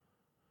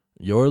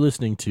You're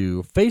listening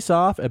to Face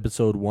Off,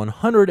 episode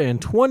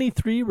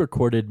 123,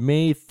 recorded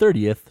May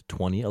 30th,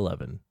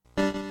 2011.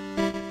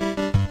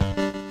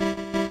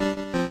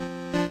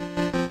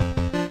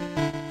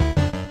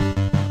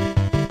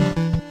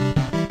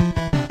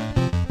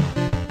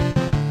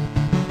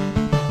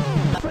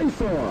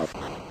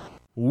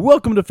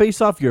 Welcome to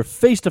Face Off, your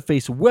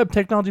face-to-face web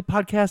technology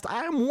podcast.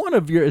 I am one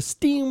of your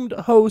esteemed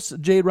hosts,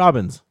 Jade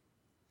Robbins.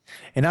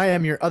 And I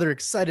am your other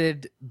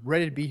excited,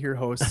 ready to be here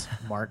host,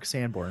 Mark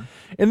Sanborn.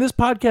 In this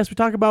podcast, we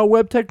talk about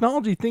web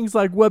technology, things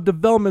like web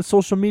development,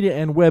 social media,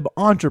 and web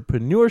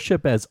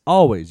entrepreneurship. As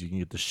always, you can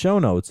get the show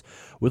notes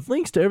with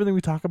links to everything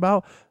we talk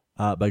about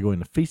by going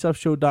to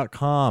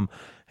faceoffshow.com.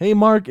 Hey,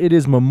 Mark, it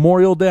is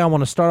Memorial Day. I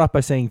want to start off by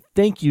saying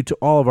thank you to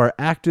all of our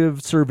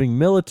active serving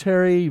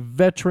military,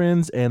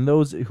 veterans, and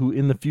those who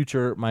in the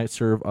future might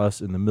serve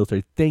us in the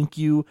military. Thank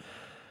you.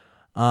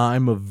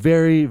 I'm a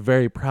very,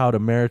 very proud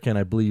American.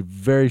 I believe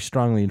very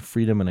strongly in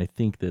freedom, and I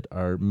think that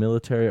our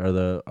military are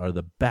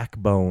the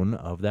backbone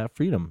of that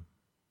freedom.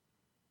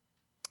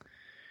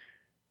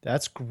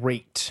 That's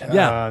great.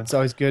 Yeah. It's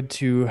always good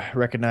to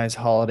recognize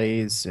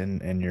holidays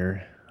and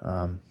your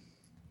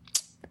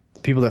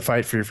people that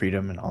fight for your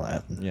freedom and all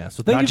that. Yeah.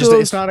 So thank you.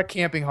 It's not a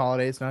camping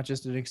holiday. It's not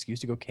just an excuse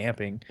to go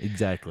camping.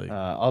 Exactly.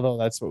 Although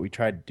that's what we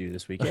tried to do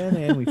this weekend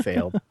and we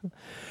failed.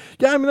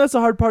 Yeah, I mean, that's the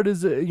hard part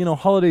is,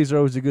 holidays are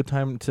always a good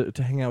time to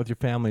hang out with your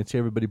family and see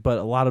everybody, but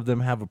a lot of them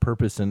have a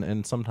purpose,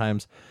 and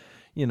sometimes,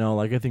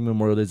 like I think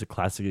Memorial Day is a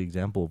classic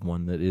example of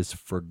one that is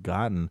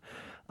forgotten.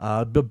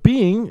 But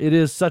it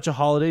is such a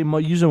holiday,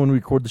 usually when we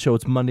record the show,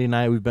 it's Monday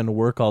night, we've been to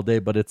work all day,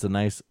 but it's a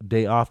nice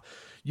day off.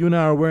 You and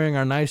I are wearing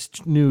our nice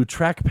new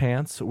track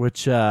pants,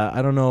 which I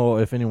don't know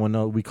if anyone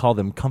knows, we call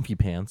them comfy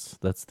pants.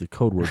 That's the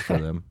code word for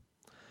them.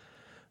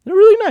 They're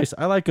really nice.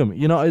 I like them.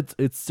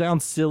 It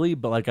sounds silly,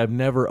 but like I've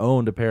never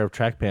owned a pair of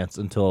track pants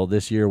until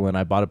this year when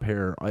I bought a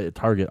pair at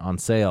Target on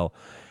sale,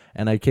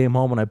 and I came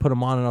home and I put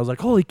them on and I was like,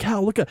 "Holy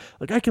cow! Look at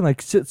I can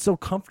sit so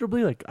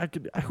comfortably.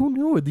 Who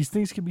knew these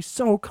things can be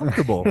so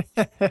comfortable?"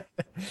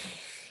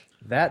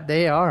 That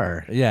they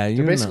are. Yeah,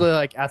 they're basically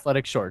like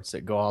athletic shorts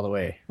that go all the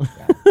way.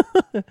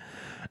 Yeah.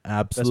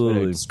 Absolutely. Best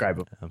way to describe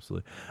them.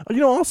 Absolutely.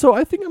 Also,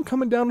 I think I'm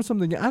coming down to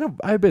something.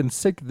 I've been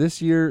sick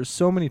this year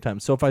so many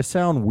times. So if I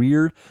sound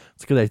weird,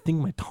 it's because I think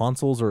my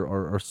tonsils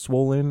are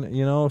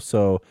swollen,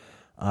 So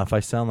if I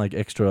sound like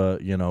extra,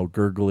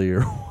 gurgly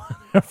or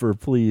whatever,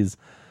 please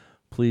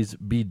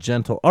be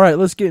gentle. All right,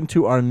 let's get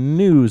into our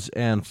news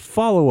and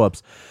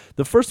follow-ups.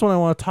 The first one I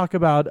want to talk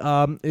about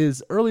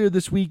is earlier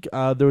this week,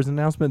 there was an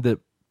announcement that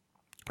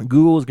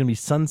Google is going to be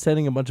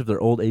sunsetting a bunch of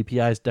their old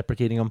APIs,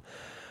 deprecating them.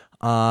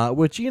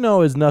 Which,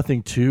 is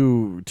nothing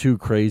too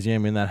crazy. I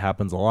mean, that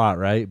happens a lot,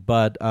 right?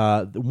 But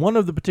one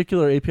of the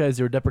particular APIs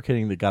they were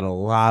deprecating that got a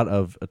lot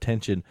of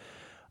attention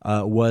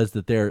was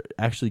that they're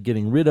actually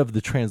getting rid of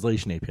the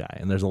translation API.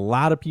 And there's a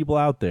lot of people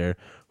out there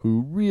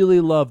who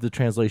really love the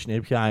translation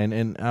API.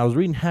 And I was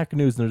reading Hack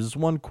News, and there's this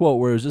one quote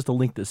where it was just a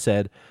link that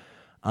said,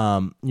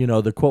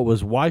 the quote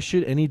was, "Why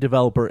should any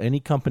developer, any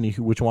company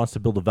which wants to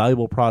build a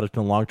valuable product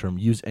in the long term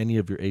use any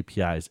of your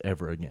APIs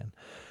ever again?"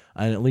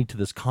 And it linked to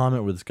this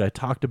comment where this guy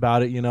talked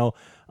about it.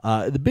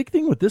 The big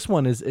thing with this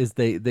one is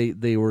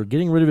they were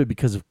getting rid of it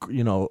because of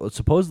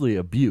supposedly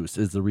abuse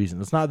is the reason.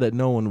 It's not that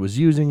no one was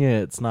using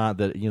it. It's not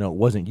that it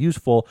wasn't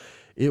useful.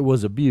 It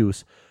was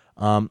abuse.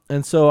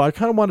 And so I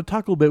kind of want to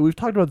talk a little bit. We've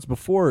talked about this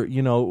before.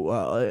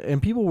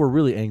 And people were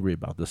really angry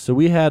about this. So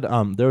we had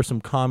there were some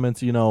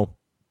comments.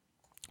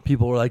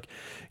 People were like,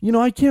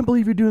 I can't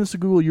believe you're doing this to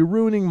Google. You're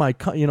ruining my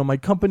my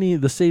company.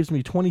 This saves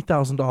me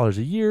 $20,000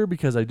 a year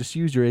because I just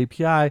use your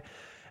API.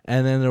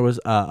 And then there was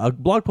a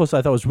blog post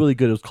I thought was really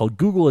good. It was called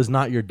 "Google is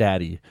not your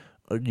daddy,"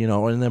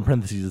 and then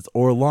parentheses, it's,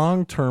 "or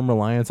long-term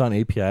reliance on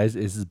APIs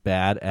is as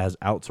bad as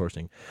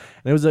outsourcing."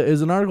 And it was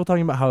an article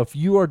talking about how if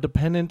you are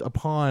dependent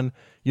upon,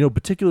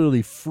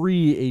 particularly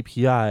free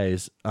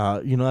APIs,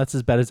 that's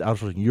as bad as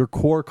outsourcing. Your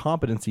core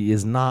competency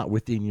is not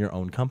within your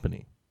own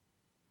company.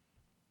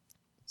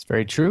 It's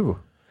very true.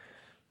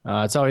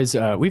 It's always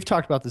we've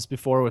talked about this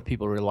before with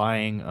people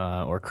relying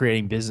or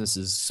creating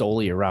businesses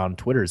solely around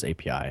Twitter's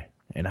API.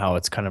 And how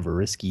it's kind of a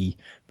risky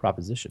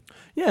proposition.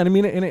 Yeah, and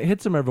it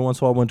hits them every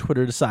once in a while when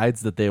Twitter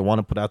decides that they want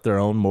to put out their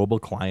own mobile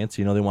clients.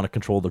 They want to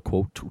control the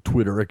quote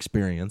Twitter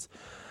experience,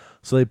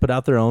 so they put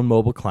out their own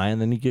mobile client.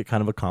 And then you get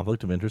kind of a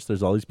conflict of interest.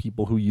 There's all these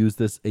people who use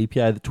this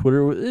API that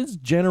Twitter is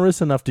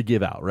generous enough to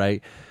give out,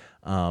 right?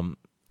 And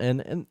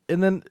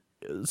then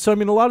so a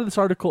lot of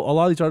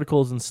these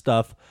articles and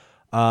stuff.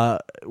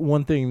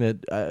 One thing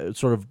that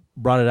sort of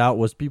brought it out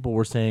was people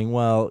were saying,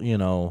 well,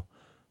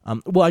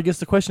 I guess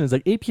the question is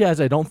APIs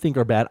I don't think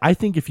are bad. I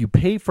think if you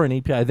pay for an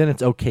API, then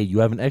it's okay. You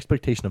have an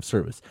expectation of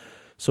service.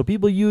 So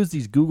people use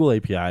these Google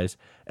APIs,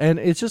 and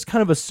it's just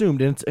kind of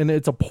assumed, and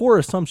it's a poor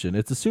assumption.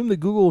 It's assumed that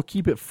Google will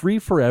keep it free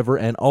forever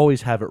and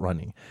always have it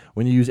running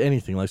when you use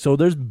anything. So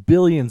there's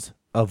billions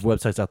of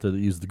websites out there that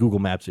use the Google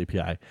Maps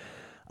API.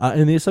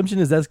 And the assumption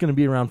is that's going to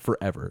be around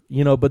forever,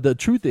 but the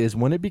truth is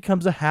when it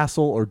becomes a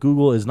hassle or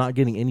Google is not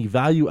getting any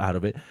value out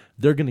of it,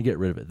 they're going to get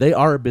rid of it. They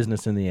are a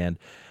business in the end.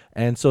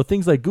 And so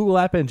things like Google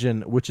App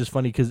Engine, which is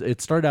funny because it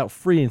started out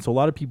free, and so a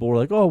lot of people were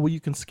like, "Oh, well, you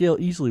can scale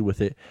easily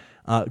with it."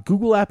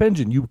 Google App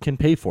Engine you can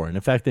pay for, and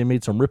in fact, they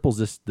made some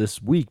ripples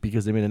this week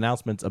because they made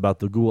announcements about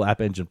the Google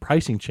App Engine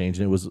pricing change,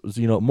 and it was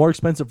more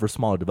expensive for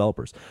smaller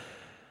developers.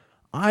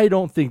 I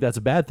don't think that's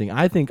a bad thing.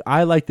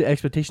 I like the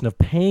expectation of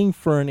paying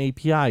for an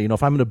API.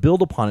 If I'm going to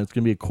build upon it, it's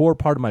going to be a core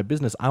part of my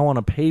business. I want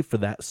to pay for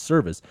that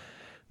service.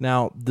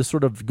 Now, this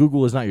sort of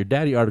Google is not your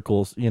daddy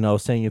articles,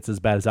 saying it's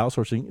as bad as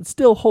outsourcing, it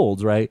still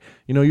holds, right?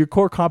 Your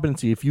core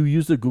competency, if you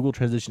use the Google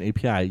Translation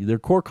API, their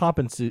core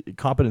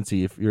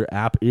competency, if your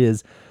app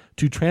is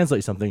to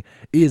translate something,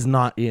 is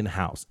not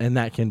in-house, and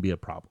that can be a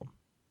problem.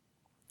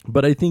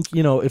 But I think,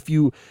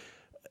 the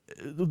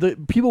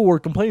people were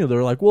complaining, they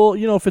were like, well,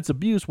 if it's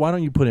abuse, why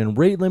don't you put in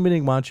rate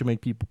limiting? Why don't you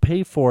make people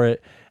pay for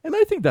it? And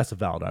I think that's a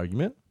valid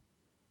argument.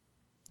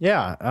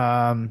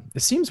 Yeah.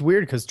 It seems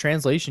weird because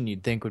translation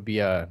you'd think would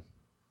be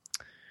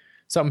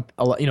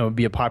would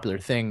be a popular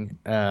thing.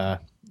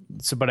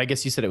 But I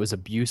guess you said it was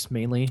abuse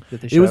mainly that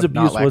they showed. It was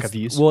abuse, not lack of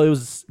use. Well,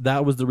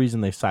 that was the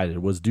reason they cited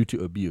it, was due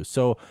to abuse.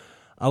 So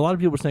a lot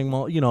of people were saying,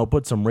 well,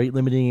 put some rate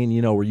limiting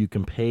in, where you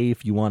can pay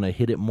if you want to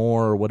hit it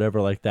more or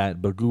whatever like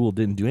that. But Google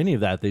didn't do any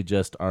of that. They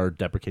just are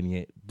deprecating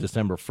it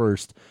December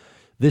 1st.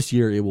 This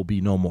year, it will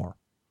be no more.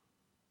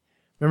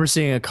 Remember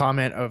seeing a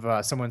comment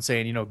of someone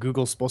saying,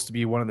 Google's supposed to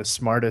be one of the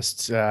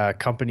smartest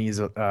companies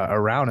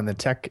around in the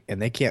tech,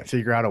 and they can't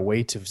figure out a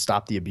way to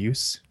stop the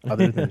abuse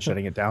other than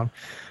shutting it down.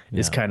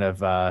 It's kind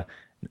of a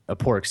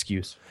poor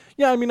excuse.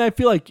 Yeah, I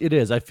feel like it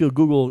is. I feel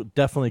Google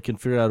definitely can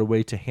figure out a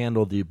way to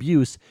handle the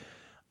abuse.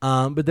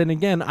 But then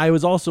again, I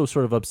was also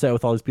sort of upset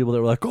with all these people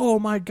that were like, oh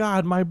my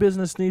God, my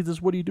business needs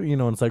this. What are you doing?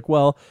 And it's like,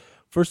 well,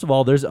 first of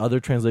all, there's other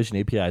translation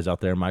APIs out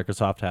there.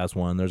 Microsoft has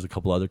one. There's a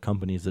couple other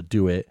companies that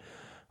do it.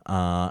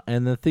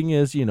 And the thing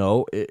is,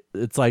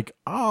 it's like,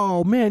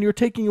 oh man, you're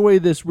taking away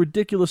this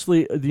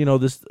ridiculously,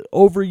 this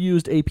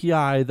overused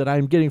API that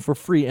I'm getting for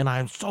free. And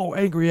I'm so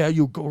angry at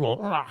you,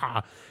 Google.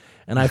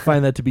 And I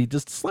find that to be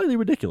just slightly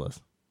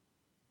ridiculous.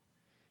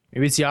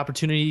 Maybe it's the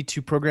opportunity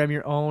to program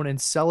your own and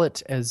sell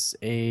it as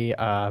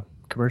a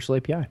commercial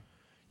API.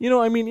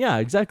 Yeah,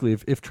 exactly.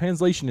 If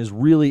translation is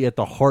really at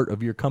the heart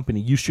of your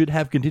company, you should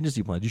have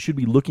contingency plans. You should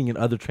be looking at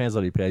other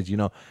translate APIs,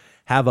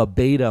 have a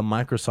beta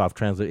Microsoft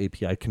Translate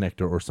API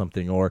connector or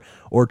something, or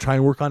try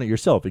and work on it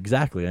yourself.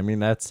 Exactly.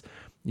 That's,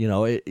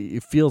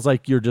 it feels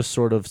like you're just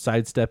sort of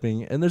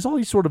sidestepping, and there's all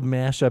these sort of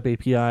mashup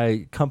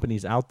API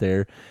companies out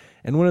there.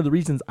 And one of the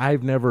reasons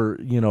I've never,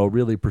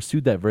 really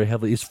pursued that very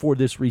heavily is for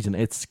this reason.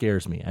 It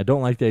scares me. I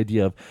don't like the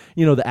idea of,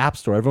 the App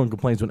Store. Everyone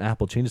complains when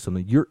Apple changes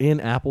something. You're in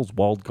Apple's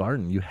walled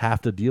garden. You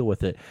have to deal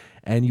with it.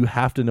 And you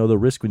have to know the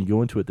risk when you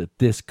go into it that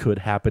this could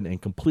happen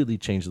and completely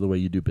change the way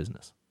you do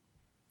business.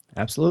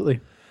 Absolutely.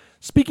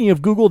 Speaking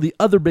of Google, the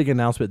other big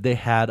announcement they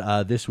had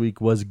this week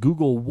was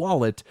Google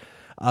Wallet.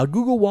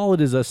 Google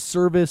Wallet is a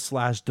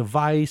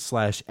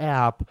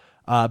service/device/app.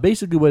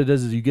 Basically what it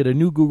does is you get a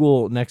new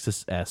Google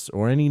Nexus S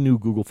or any new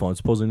Google phone,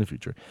 supposedly in the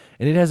future,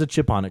 and it has a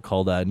chip on it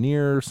called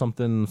Near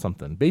something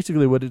something.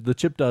 Basically what the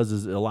chip does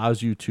is it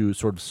allows you to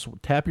sort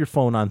of tap your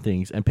phone on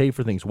things and pay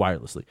for things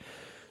wirelessly.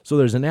 So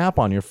there's an app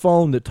on your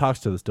phone that talks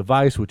to this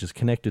device, which is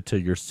connected to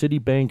your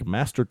Citibank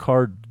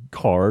MasterCard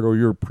card or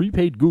your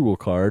prepaid Google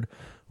card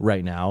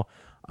right now,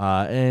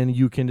 and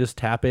you can just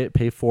tap it,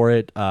 pay for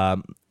it.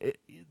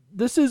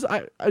 This is,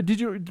 did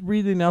you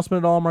read the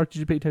announcement at all, Mark? Did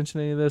you pay attention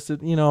to any of this?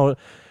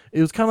 It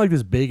was kind of like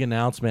this big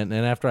announcement,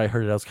 and after I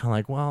heard it, I was kind of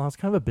like, well, that's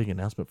kind of a big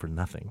announcement for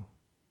nothing.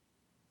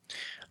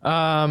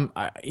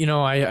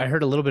 I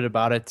heard a little bit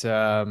about it,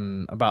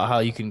 about how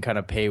you can kind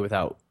of pay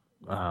without,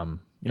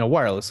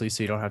 wirelessly,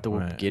 so you don't have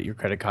to get your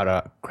credit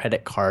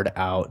card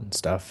out and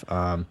stuff.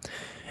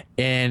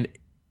 And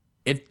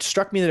it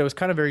struck me that it was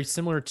kind of very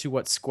similar to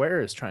what Square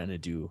is trying to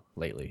do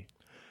lately.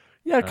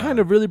 Yeah, kind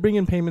of really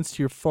bringing payments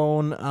to your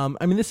phone.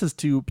 This is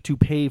to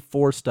pay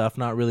for stuff,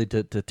 not really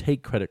to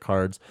take credit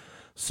cards.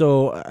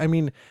 So,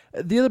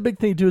 the other big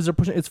thing too is they're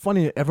pushing. It's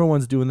funny,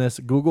 everyone's doing this.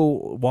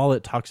 Google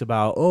Wallet talks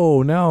about,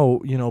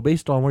 now,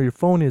 based on where your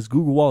phone is,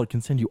 Google Wallet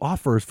can send you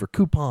offers for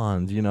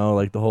coupons,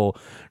 like the whole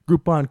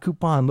Groupon,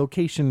 coupon,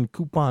 location,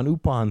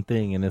 coupon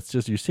thing. And it's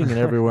just, you're seeing it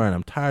everywhere, and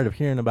I'm tired of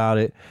hearing about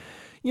it.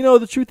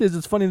 The truth is,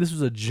 it's funny. This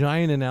was a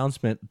giant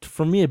announcement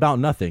for me about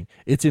nothing.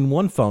 It's in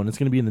one phone. It's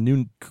going to be in the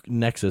new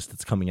Nexus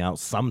that's coming out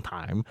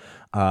sometime.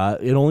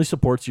 It only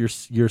supports your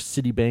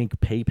Citibank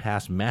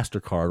PayPass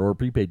MasterCard or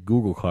prepaid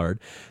Google card.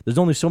 There's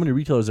only so many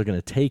retailers that are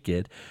going to take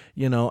it.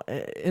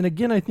 And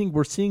again, I think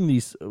we're seeing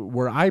these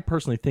where I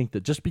personally think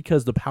that just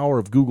because the power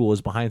of Google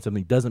is behind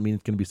something doesn't mean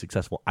it's going to be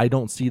successful. I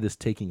don't see this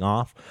taking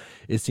off.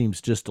 It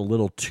seems just a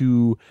little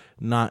too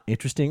not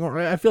interesting. Or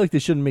I feel like they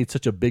shouldn't have made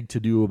such a big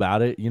to-do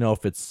about it,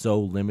 if it's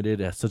so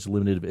limited, it has such a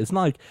limited. It's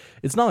not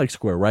like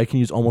Square, where I can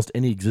use almost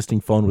any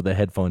existing phone with a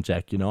headphone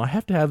jack. I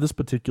have to have this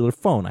particular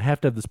phone. I have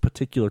to have this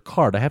particular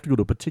card. I have to go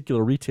to a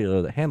particular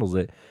retailer that handles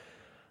it.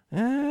 I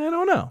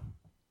don't know.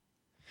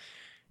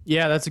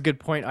 Yeah, that's a good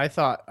point.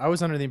 I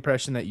was under the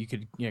impression that you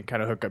could,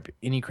 kind of hook up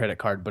any credit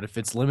card, but if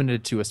it's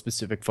limited to a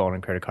specific phone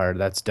and credit card,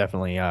 that's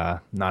definitely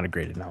not a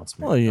great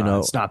announcement. Well,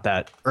 It's not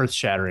that earth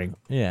shattering.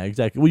 yeah,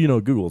 exactly. Well,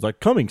 Google's like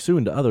coming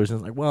soon to others, and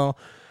it's like, well,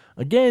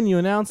 again, you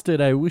announced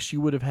it. I wish you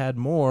would have had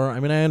more.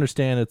 I mean, I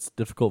understand it's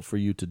difficult for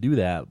you to do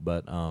that,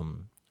 but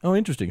oh,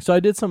 interesting. So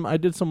I did some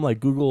like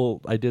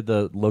Google. I did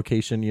the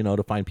location,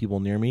 to find people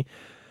near me.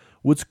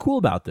 What's cool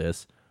about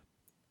this?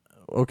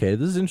 Okay,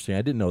 this is interesting.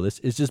 I didn't know this.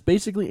 It's just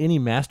basically any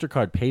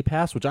Mastercard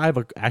PayPass, which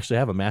actually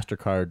have a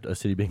Mastercard, a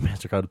Citibank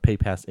Mastercard with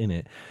PayPass in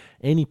it.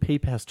 Any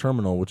PayPass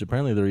terminal, which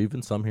apparently there are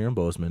even some here in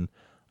Bozeman.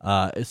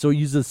 So it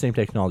uses the same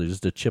technology,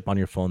 just a chip on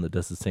your phone that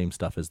does the same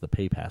stuff as the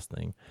PayPass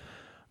thing.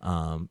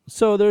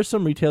 So there's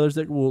some retailers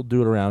that will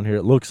do it around here.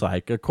 It looks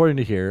like, according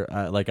to here,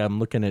 like I'm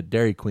looking at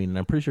Dairy Queen, and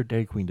I'm pretty sure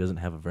Dairy Queen doesn't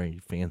have a very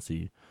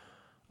fancy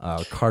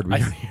card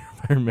reader here,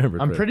 if I remember.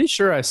 I'm correctly. pretty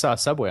sure I saw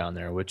Subway on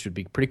there, which would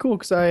be pretty cool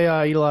because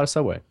I eat a lot of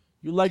Subway.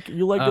 You like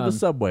the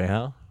Subway,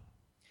 huh?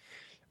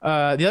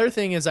 The other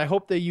thing is I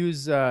hope they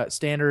use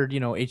standard,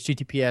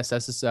 HTTPS,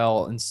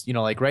 SSL, and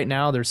like right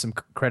now there's some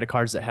credit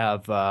cards that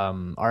have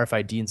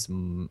RFID and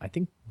some, I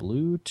think,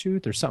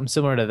 Bluetooth or something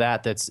similar to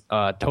that. That's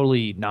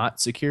totally not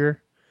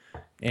secure.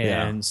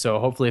 And so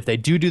hopefully if they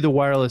do the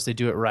wireless, they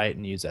do it right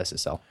and use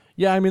SSL.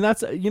 Yeah, I mean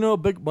that's a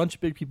bunch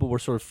of big people were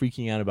sort of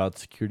freaking out about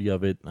the security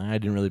of it. I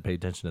didn't really pay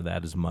attention to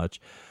that as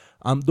much.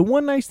 The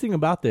one nice thing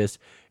about this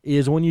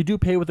is when you do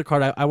pay with a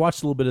card, I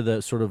watched a little bit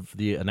of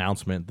the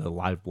announcement, the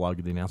live blog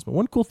of the announcement.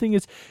 One cool thing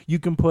is you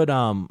can put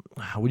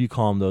what do you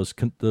call them,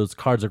 those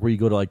cards like where you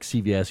go to like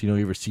CVS, you have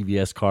your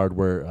CVS card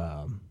where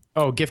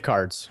Gift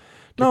cards.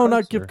 No,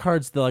 not gift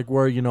cards. They're like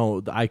where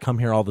I come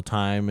here all the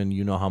time and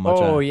you know how much.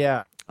 Oh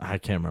yeah. I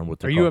can't remember what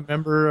they're called. Are you a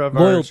member of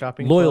our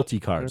shopping loyalty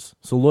club? cards?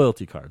 So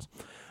loyalty cards.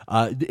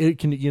 It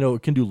can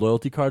it can do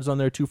loyalty cards on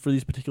there too for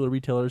these particular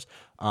retailers.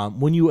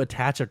 When you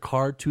attach a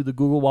card to the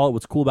Google Wallet,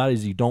 what's cool about it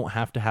is you don't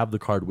have to have the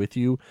card with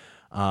you.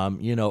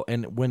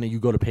 And when you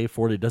go to pay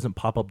for it, it doesn't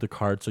pop up the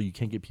card, so you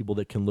can't get people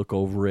that can look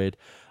over it.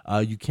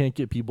 You can't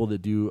get people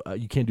that do.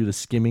 You can't do the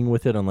skimming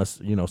with it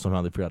unless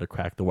somehow they figure out to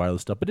crack the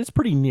wireless stuff. But it's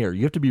pretty near.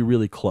 You have to be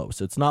really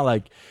close. It's not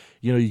like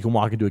you can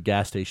walk into a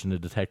gas station to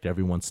detect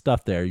everyone's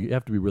stuff there. You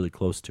have to be really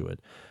close to it.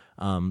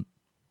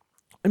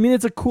 I mean,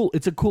 it's a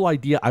cool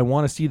idea. I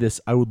want to see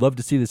this. I would love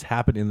to see this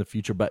happen in the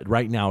future, but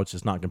right now it's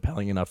just not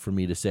compelling enough for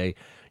me to say,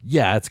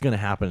 yeah, it's going to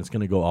happen. It's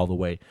going to go all the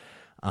way.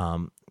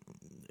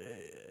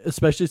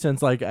 Especially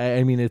since, like,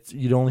 I mean,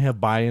 you'd only have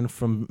buy-in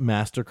from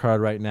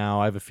MasterCard right now.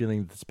 I have a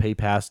feeling this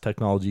PayPass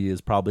technology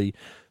is probably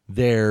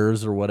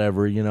theirs or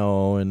whatever,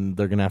 and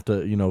they're going to have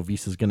to,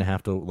 Visa's going to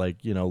have to, like,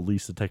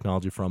 lease the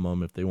technology from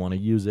them if they want to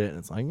use it. And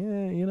it's like,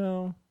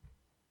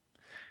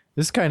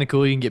 This is kind of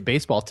cool. You can get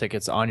baseball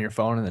tickets on your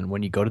phone, and then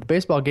when you go to the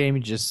baseball game,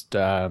 you just,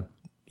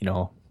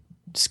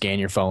 scan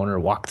your phone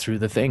or walk through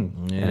the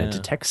thing, and it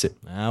detects it.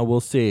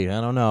 We'll see. I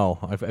don't know.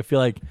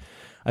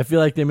 I feel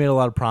like they made a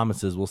lot of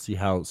promises. We'll see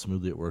how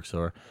smoothly it works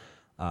or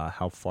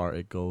how far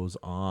it goes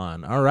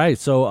on. All right,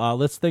 so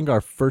let's thank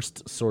our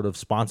first sort of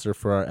sponsor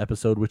for our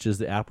episode, which is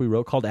the app we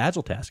wrote called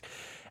AgileTask.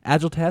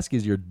 AgileTask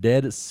is your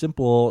dead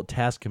simple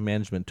task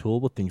management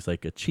tool with things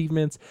like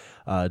achievements.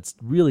 It's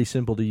really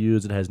simple to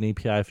use. It has an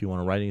API if you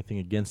want to write anything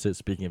against it.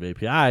 Speaking of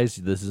APIs,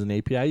 this is an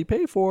API you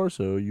pay for,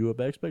 so you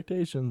have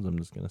expectations, I'm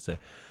just going to say.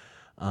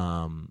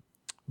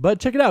 But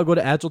check it out. Go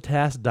to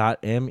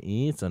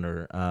agiletask.me. It's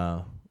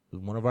under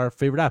one of our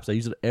favorite apps. I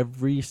use it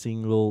every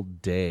single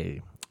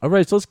day. All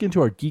right, so let's get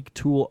into our geek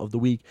tool of the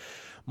week.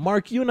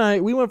 Mark, you and I,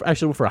 we went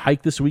for a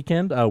hike this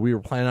weekend. We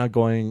were planning on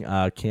going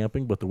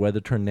camping, but the weather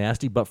turned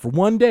nasty. But for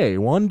one day,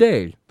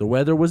 the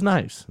weather was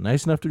nice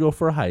enough to go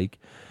for a hike.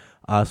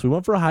 So we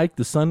went for a hike.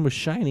 The sun was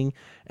shining.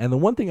 And the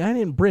one thing I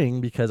didn't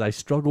bring, because I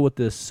struggle with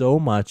this so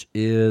much,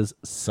 is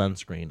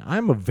sunscreen.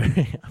 I'm a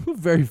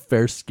very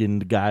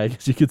fair-skinned guy,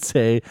 as you could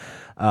say.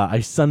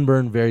 I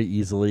sunburn very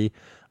easily.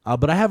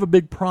 But I have a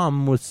big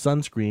problem with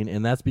sunscreen,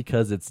 and that's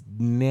because it's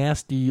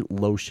nasty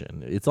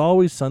lotion. It's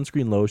always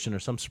sunscreen lotion or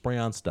some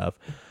spray-on stuff.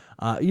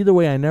 Either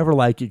way, I never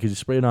like it because you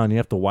spray it on, you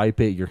have to wipe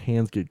it, your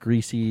hands get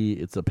greasy.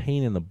 It's a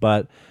pain in the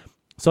butt.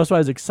 So that's why I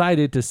was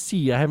excited to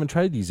see. I haven't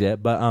tried these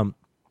yet, but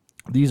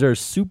these are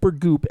Super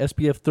Goop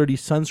SPF 30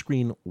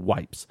 sunscreen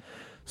wipes.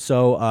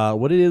 So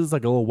what it is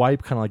like a little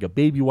wipe, kind of like a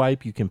baby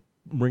wipe you can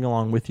bring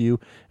along with you,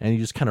 and you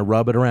just kind of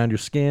rub it around your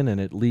skin,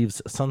 and it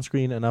leaves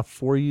sunscreen enough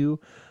for you.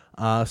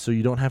 So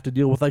you don't have to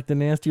deal with like the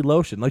nasty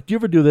lotion. Like, do you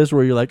ever do this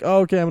where you're like, oh,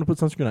 okay, I'm going to put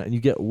sunscreen on, and you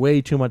get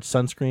way too much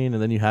sunscreen,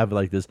 and then you have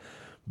like this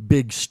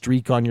big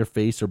streak on your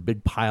face or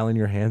big pile in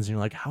your hands, and you're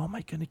like, how am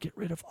I going to get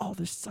rid of all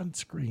this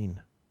sunscreen?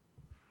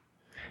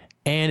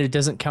 And it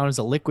doesn't count as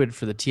a liquid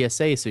for the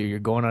TSA, so you're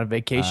going on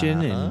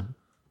vacation and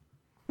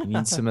you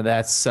need some of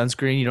that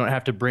sunscreen. You don't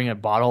have to bring a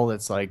bottle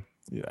that's like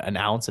an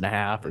ounce and a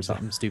half or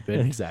something stupid.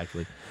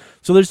 Exactly.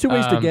 So there's two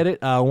ways to get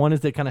it. One is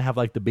they kind of have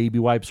like the baby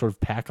wipe sort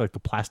of pack, like the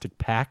plastic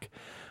pack.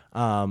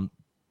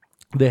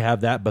 They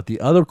have that, but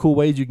the other cool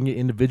way is you can get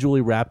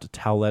individually wrapped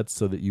towelettes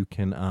so that you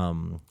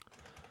can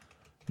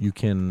You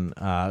can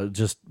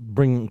just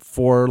bring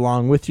 4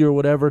 along with you or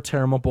whatever, tear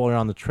them up while you're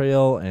on the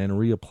trail and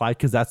reapply,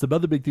 because that's the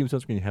other big theme of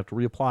sunscreen. You have to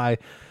reapply.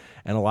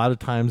 And a lot of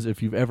times,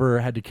 if you've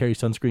ever had to carry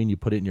sunscreen, you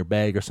put it in your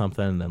bag or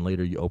something, and then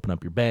later you open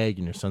up your bag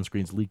and your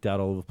sunscreen's leaked out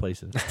all over the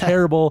place. And it's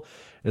terrible.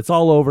 It's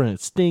all over, and it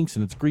stinks,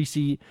 and it's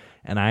greasy,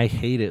 and I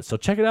hate it. So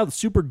check it out, the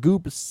Super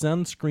Goop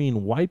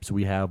sunscreen wipes.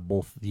 We have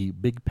both the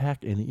big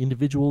pack and the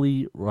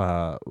individually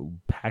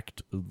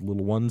packed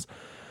little ones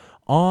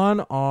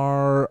on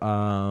our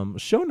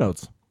show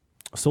notes.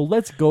 So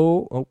let's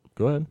go. Oh,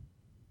 go ahead.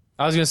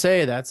 I was going to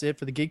say, that's it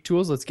for the Geek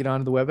Tools. Let's get on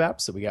to the web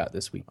apps that we got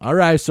this week. All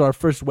right, so our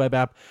first web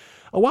app.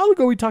 A while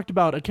ago, we talked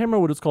about, I can't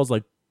remember what it's called,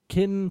 like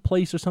Kitten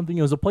Place or something.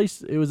 It was a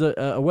place, it was a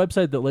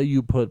website that let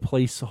you put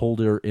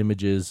placeholder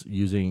images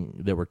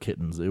that were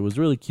kittens. It was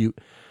really cute.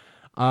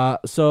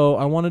 So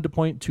I wanted to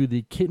point to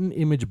the Kitten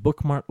Image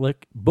Bookmarklet.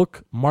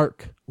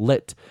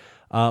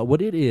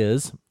 What it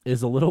is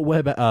a little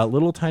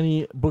little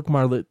tiny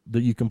bookmarklet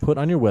that you can put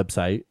on your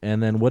website.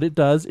 And then what it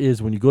does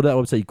is when you go to that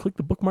website, you click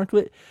the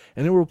bookmarklet,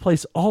 and it will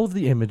replace all of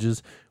the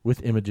images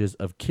with images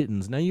of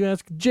kittens. Now you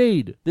ask,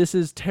 Jade, this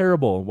is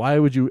terrible. Why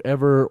would you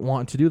ever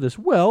want to do this?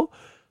 Well,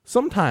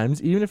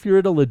 sometimes, even if you're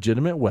at a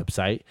legitimate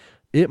website,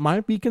 it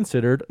might be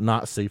considered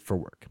not safe for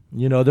work.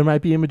 You know, there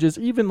might be images,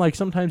 even like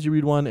sometimes you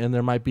read one and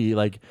there might be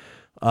like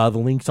the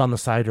links on the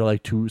side are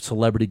like to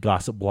celebrity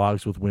gossip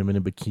blogs with women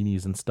in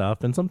bikinis and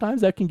stuff. And sometimes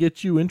that can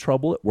get you in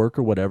trouble at work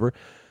or whatever.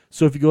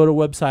 So if you go to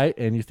a website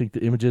and you think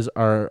the images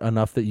are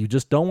enough that you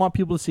just don't want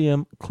people to see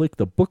them, click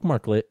the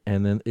bookmarklet,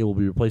 and then it will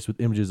be replaced with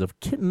images of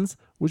kittens,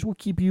 which will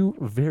keep you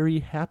very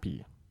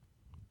happy.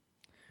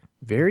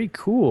 Very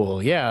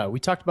cool. Yeah, we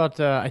talked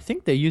about, I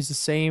think they use the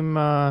same,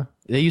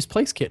 they use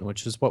PlaceKitten,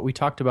 which is what we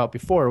talked about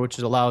before, which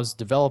allows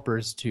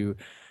developers to,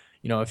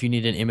 you know, if you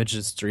need an image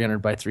that's 300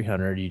 by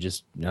 300, you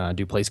just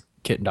do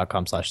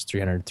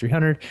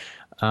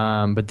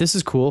placekitten.com/300. But this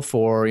is cool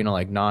for, you know,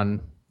 like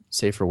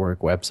non-safe for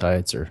work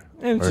websites or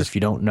if you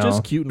don't know.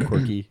 Just cute and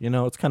quirky. You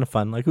know, it's kind of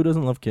fun. Like, who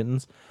doesn't love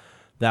kittens?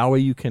 That way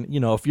you can, you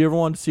know, if you ever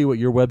want to see what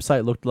your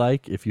website looked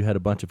like, if you had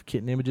a bunch of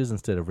kitten images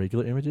instead of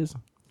regular images,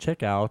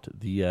 check out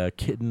the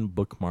Kitten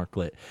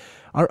Bookmarklet.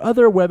 Our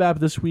other web app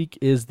this week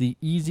is the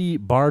Easy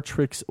Bar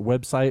Tricks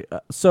website.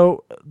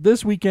 So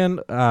this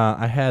weekend,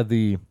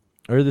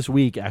 this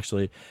week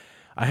actually,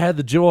 I had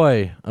the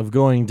joy of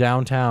going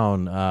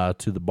downtown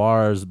to the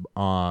bars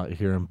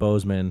here in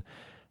Bozeman.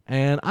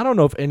 And I don't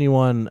know if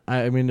anyone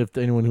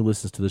who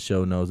listens to the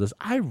show knows this.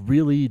 I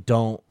really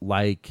don't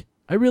like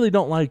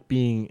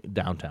being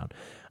downtown.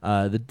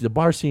 The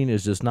bar scene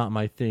is just not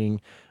my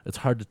thing. It's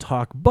hard to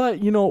talk.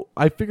 But, you know,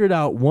 I figured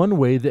out one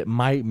way that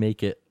might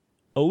make it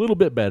a little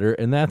bit better,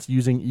 and that's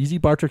using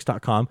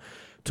easybartricks.com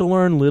to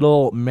learn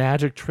little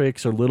magic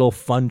tricks or little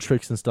fun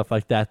tricks and stuff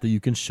like that you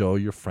can show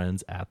your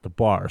friends at the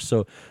bar.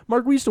 So,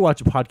 Mark, we used to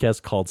watch a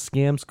podcast called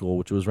Scam School,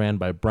 which was ran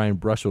by Brian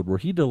Brushwood, where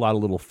he did a lot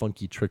of little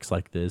funky tricks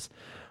like this.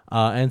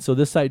 And so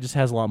this site just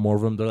has a lot more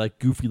of them. They're like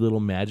goofy little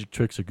magic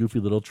tricks or goofy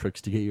little tricks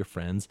to get your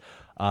friends.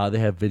 They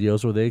have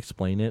videos where they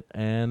explain it,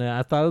 and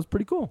I thought it was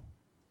pretty cool.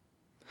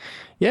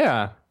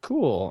 Yeah,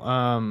 cool.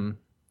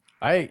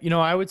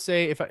 I would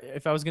say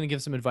if I was going to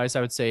give some advice,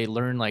 I would say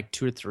learn like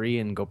 2 or 3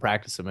 and go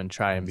practice them and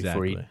try them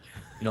before you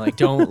like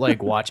don't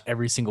like watch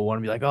every single one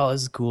and be like, oh,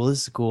 this is cool,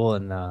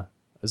 and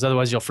because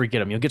otherwise you'll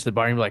forget them. You'll get to the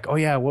bar and be like, oh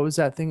yeah, what was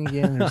that thing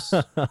again?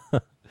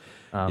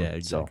 Yeah,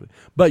 exactly.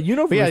 But you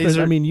know,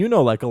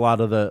 like a lot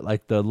of the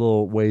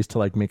little ways to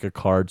like make a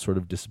card sort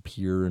of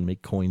disappear and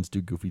make coins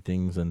do goofy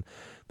things. And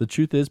the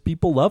truth is,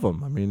 people love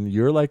them. I mean,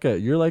 you're like a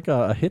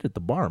hit at the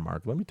bar,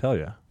 Mark. Let me tell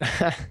you.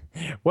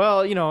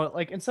 Well, you know,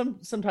 like, and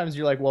sometimes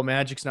you're like, well,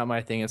 magic's not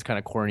my thing. It's kind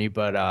of corny.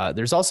 But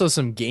there's also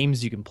some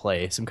games you can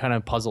play, some kind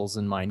of puzzles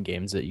and mind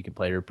games that you can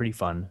play. They're pretty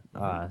fun.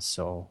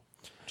 So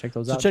check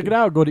those out. Check it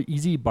out. Go to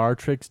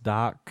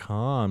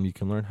easybartricks.com. You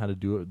can learn how to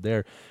do it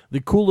there.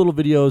 The cool little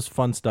videos,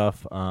 fun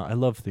stuff. I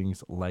love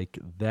things like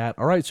that.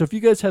 All right. So if you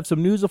guys have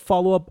some news, a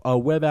follow-up, a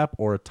web app,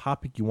 or a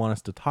topic you want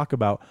us to talk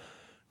about,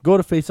 go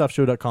to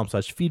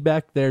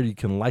faceoffshow.com/feedback. There you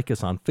can like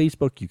us on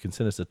Facebook. You can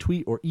send us a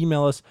tweet or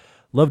email us.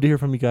 Love to hear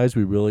from you guys.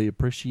 We really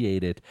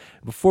appreciate it.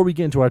 Before we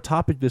get into our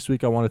topic this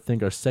week, I want to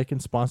thank our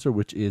second sponsor,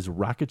 which is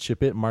Rocket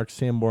Ship It, Mark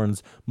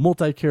Sanborn's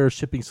multi-carrier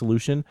shipping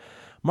solution.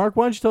 Mark,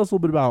 why don't you tell us a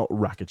little bit about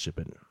Rocket Ship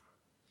It?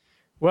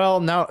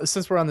 Well, now,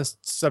 since we're on this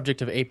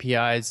subject of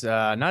APIs,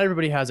 not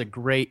everybody has a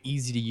great,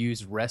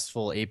 easy-to-use,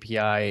 RESTful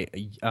API.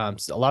 A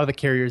lot of the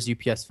carriers,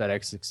 UPS,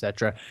 FedEx,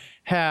 etc.,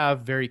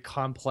 have very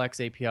complex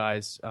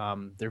APIs.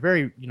 They're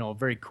very,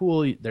 very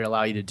cool. They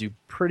allow you to do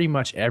pretty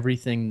much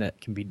everything that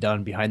can be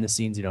done behind the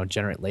scenes.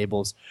 Generate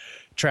labels,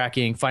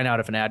 tracking, find out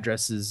if an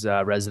address is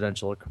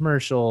residential or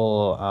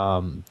commercial,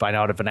 find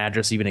out if an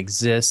address even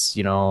exists.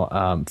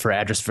 For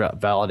address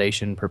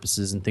validation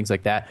purposes and things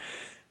like that.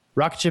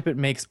 Rocket Ship It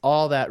makes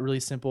all that really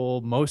simple.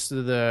 Most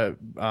of the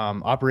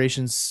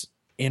operations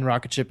in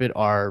Rocket Ship It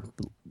are,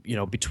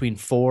 between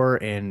 4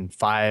 and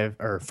 5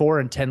 or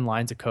 4 and 10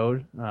 lines of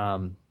code.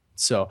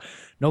 So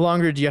no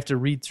longer do you have to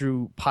read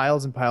through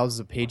piles and piles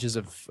of pages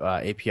of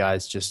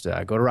APIs. Just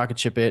go to Rocket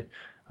Ship It.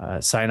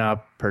 sign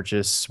up,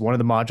 purchase one of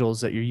the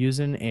modules that you're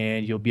using,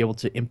 and you'll be able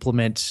to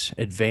implement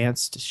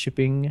advanced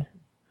shipping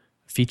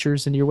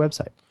features into your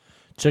website.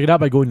 Check it out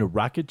by going to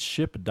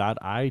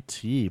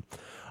rocketship.it.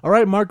 All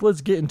right, Mark,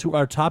 let's get into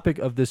our topic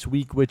of this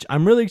week, which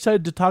I'm really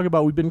excited to talk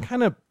about. We've been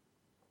kind of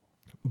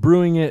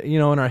brewing it,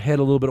 in our head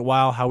a little bit a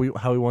while, how we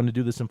wanted to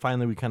do this, and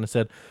finally we kind of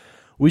said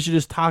we should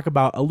just talk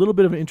about a little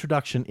bit of an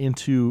introduction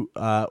into,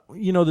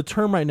 the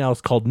term right now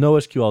is called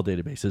NoSQL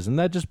databases, and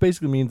that just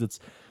basically means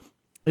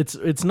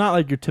it's not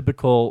like your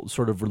typical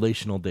sort of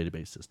relational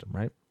database system,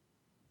 right?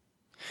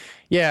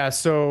 Yeah,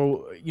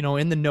 so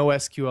in the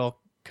NoSQL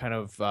kind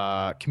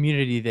of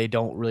community, they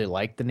don't really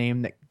like the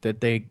name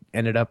that they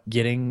ended up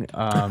getting,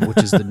 which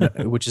is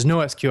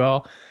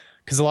NoSQL,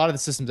 because a lot of the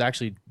systems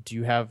actually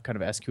do have kind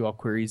of SQL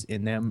queries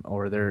in them,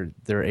 or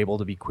they're able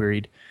to be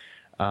queried,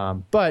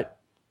 but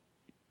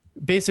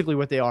basically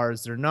what they are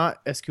is they're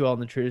not SQL in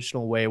the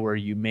traditional way where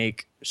you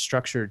make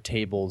structured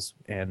tables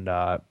and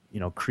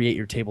create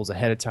your tables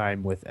ahead of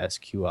time with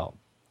SQL.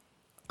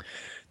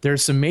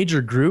 There's some major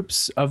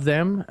groups of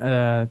them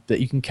that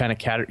you can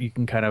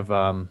kind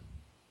of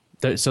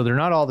so they're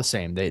not all the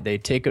same. They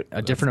take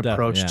a different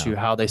approach to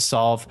how they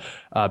solve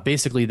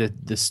basically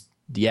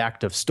the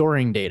act of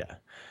storing data.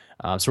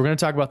 So we're going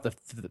to talk about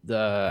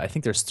the I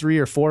think there's 3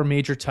 or 4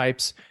 major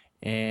types,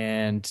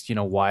 and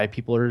why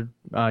people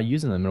are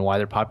using them and why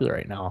they're popular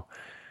right now.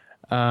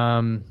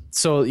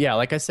 So yeah,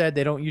 like I said,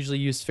 they don't usually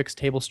use fixed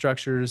table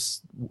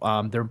structures.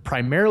 They're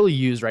primarily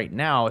used right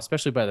now,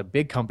 especially by the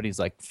big companies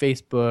like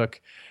Facebook,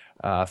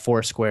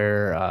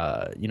 Foursquare,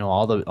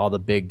 all the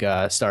big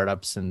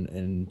startups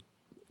and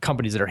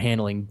companies that are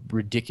handling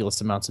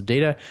ridiculous amounts of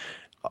data.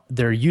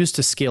 They're used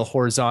to scale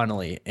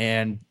horizontally,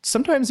 and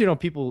sometimes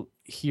people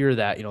hear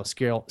that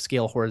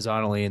scale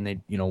horizontally, and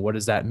they what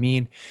does that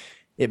mean?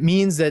 It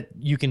means that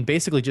you can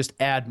basically just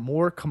add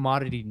more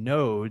commodity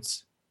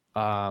nodes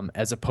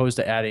as opposed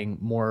to adding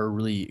more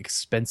really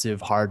expensive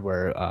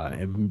hardware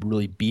and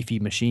really beefy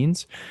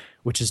machines,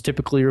 which is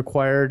typically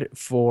required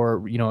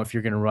for, if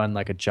you're going to run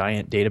like a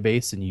giant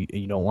database and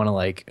you don't want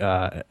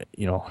to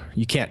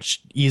you can't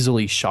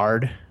easily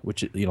shard,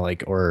 which,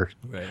 or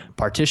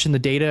partition the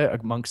data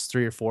amongst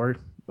 3 or 4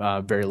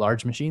 very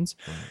large machines.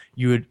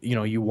 Right.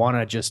 You want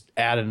to just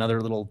add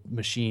another little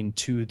machine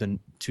to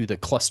the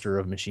cluster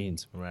of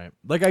machines. Right.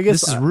 Like, I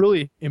guess this is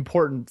really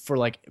important for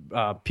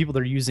people that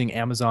are using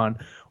Amazon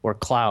or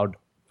cloud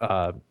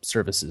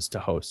services to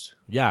host.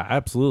 Yeah,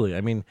 absolutely.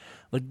 I mean,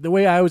 like the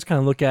way I always kind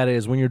of look at it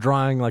is when you're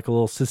drawing like a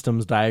little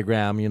systems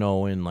diagram,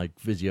 in like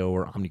Visio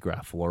or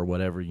OmniGraffle or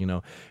whatever,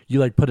 you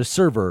like put a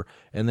server,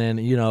 and then,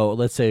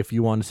 let's say if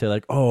you want to say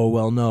like, oh,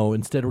 well, no,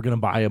 instead we're going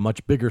to buy a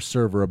much bigger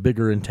server, a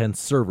bigger intense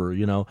server,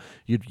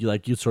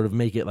 you'd sort of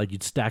make it like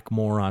you'd stack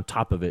more on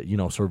top of it,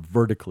 sort of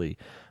vertically.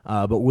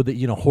 But with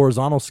the,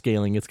 horizontal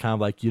scaling, it's kind of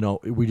like,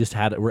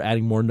 we're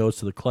adding more nodes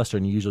to the cluster,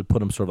 and you usually put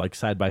them sort of like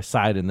side by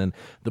side, and then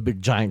the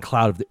big giant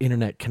cloud of the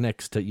internet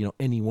connects to,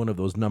 any one of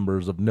those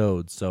numbers of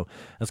nodes. So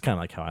that's kind of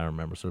like how I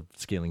remember sort of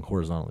scaling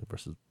horizontally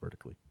versus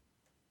vertically.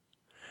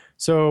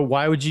 So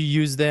why would you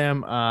use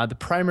them? The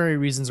primary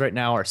reasons right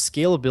now are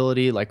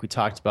scalability, like we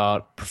talked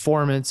about,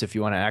 performance, if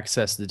you want to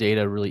access the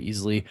data really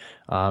easily.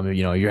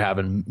 You're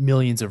having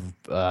millions of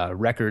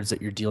records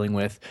that you're dealing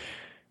with.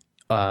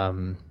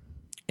 And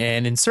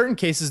in certain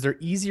cases, they're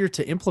easier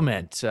to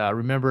implement.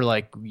 Remember,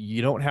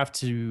 you don't have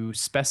to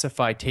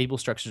specify table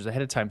structures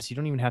ahead of time, so you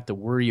don't even have to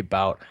worry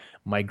about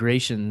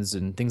migrations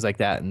and things like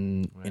that.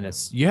 And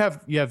you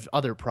have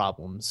other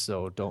problems,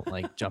 so don't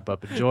jump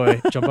up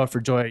for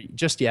joy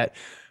just yet.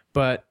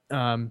 But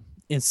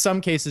in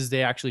some cases,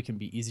 they actually can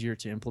be easier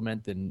to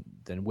implement than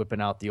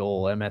whipping out the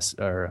old MS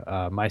or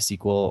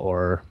MySQL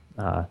or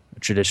a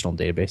traditional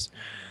database.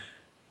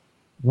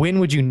 When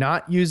would you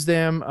not use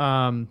them?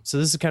 So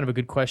this is kind of a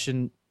good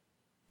question.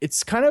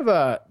 There's kind of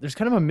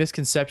a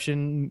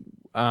misconception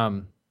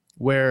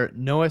where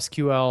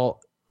NoSQL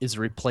is a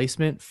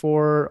replacement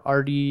for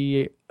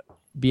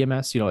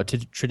RDBMS, a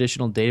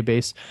traditional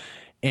database.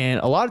 And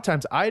a lot of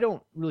times I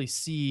don't really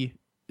see,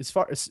 as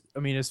for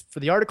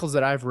the articles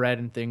that I've read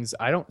and things,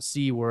 I don't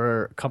see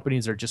where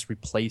companies are just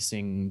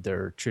replacing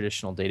their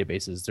traditional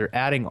databases. They're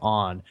adding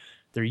on.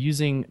 They're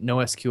using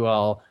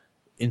NoSQL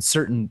in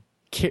certain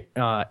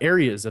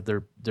areas of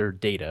their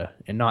data,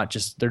 and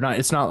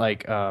it's not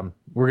like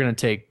we're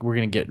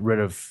gonna get rid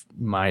of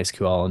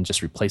MySQL and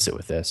just replace it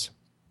with this.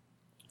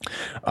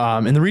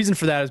 And the reason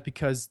for that is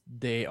because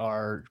they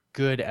are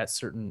good at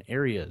certain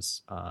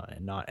areas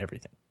and not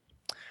everything.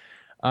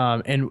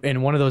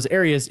 And one of those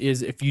areas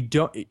is if you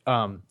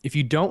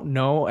don't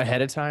know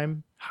ahead of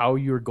time how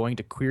you're going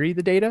to query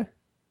the data,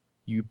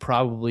 you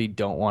probably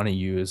don't want to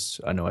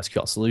use a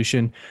NoSQL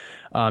solution,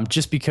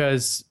 just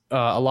because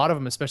a lot of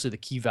them, especially the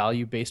key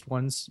value based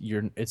ones,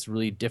 it's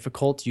really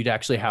difficult. You'd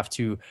actually have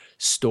to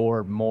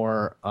store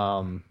more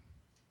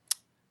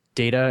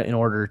data in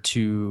order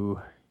to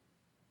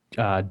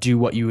do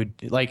what you would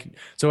like.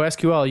 So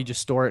SQL, you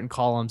just store it in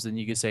columns, and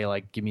you can say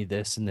give me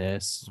this and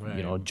this,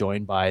 right.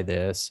 Join by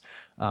this.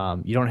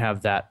 You don't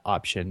have that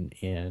option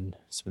in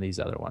some of these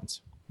other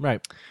ones.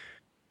 Right.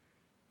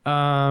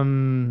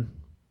 Um.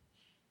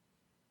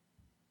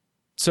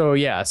 So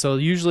yeah, so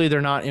usually they're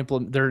not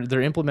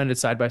they're implemented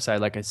side by side,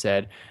 like I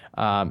said.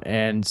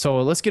 And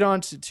so let's get on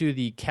to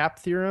the CAP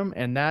theorem,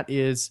 and that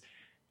is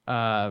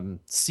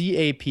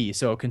CAP,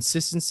 so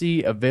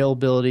consistency,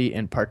 availability,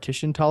 and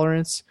partition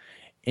tolerance.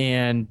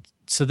 And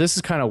so this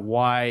is kind of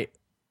why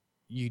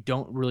you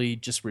don't really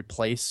just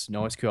replace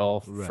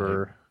NoSQL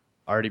for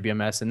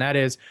RDBMS, and that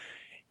is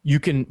you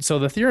can. So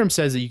the theorem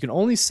says that you can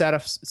only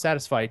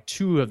satisfy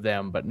two of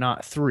them, but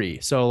not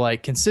three. So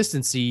like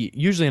consistency,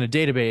 usually in a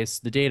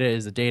database, the data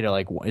is the data.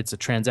 Like it's a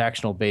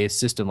transactional based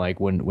system. Like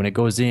when it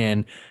goes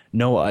in,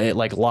 it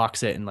like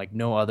locks it, and like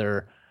no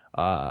other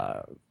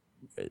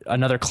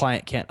another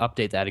client can't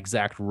update that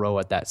exact row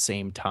at that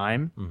same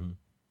time. Mm-hmm.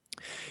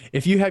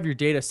 If you have your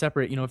data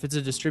separate, if it's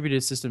a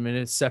distributed system and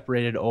it's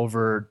separated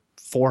over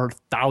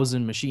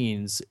 4,000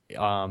 machines,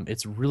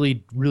 it's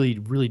really, really,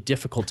 really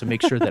difficult to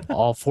make sure that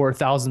all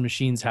 4,000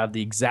 machines have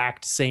the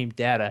exact same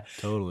data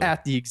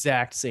at the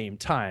exact same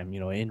time,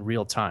 in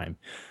real time.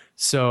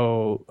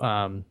 So,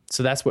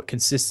 so that's what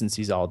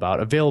consistency is all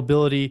about.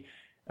 Availability.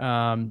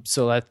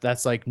 So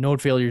that's like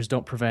node failures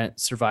don't prevent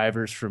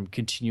survivors from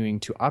continuing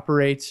to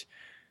operate.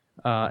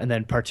 And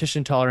then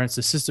partition tolerance,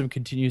 the system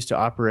continues to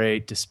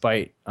operate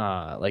despite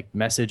like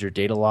message or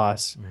data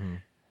loss. Mm-hmm.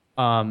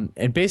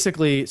 And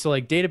basically, so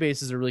like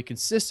databases are really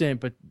consistent,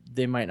 but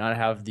they might not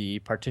have the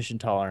partition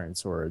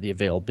tolerance or the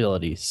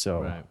availability.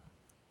 So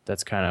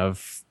that's kind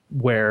of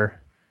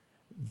where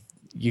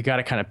you got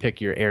to kind of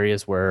pick your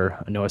areas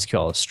where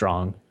NoSQL is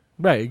strong.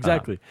 Right,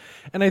 exactly.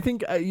 And I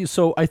think,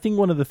 so I think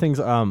one of the things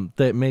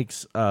that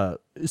makes,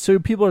 so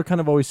people are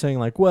kind of always saying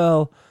like,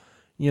 well,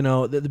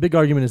 the big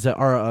argument is that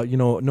our,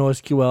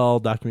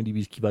 NoSQL,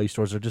 DocumentDB's key value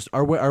stores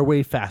are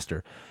way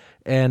faster.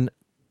 And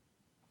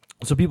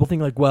so people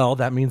think like, well,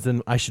 that means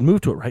then I should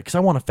move to it, right? Because I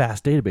want a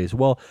fast database.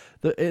 Well,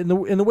 in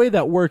the way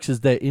that works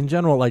is that in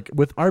general, like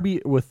with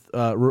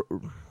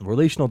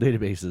relational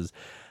databases,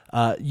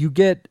 you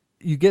get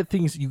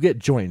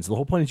joins. The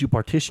whole point is you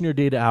partition your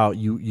data out,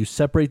 you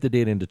separate the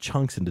data into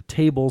chunks, into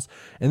tables,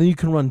 and then you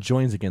can run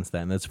joins against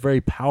that. And that's very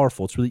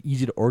powerful. It's really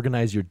easy to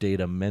organize your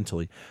data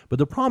mentally. But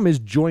the problem is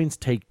joins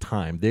take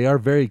time. They are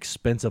very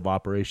expensive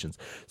operations.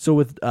 So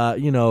with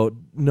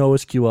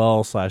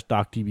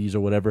NoSQL/DocDBs or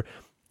whatever,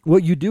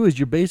 what you do is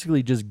you're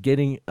basically just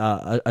getting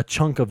a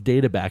chunk of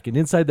data back, and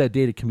inside that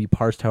data can be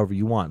parsed however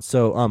you want.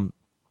 So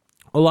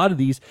a lot of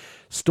these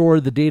store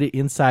the data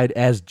inside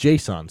as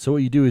JSON. So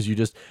what you do is you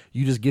just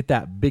get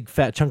that big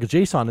fat chunk of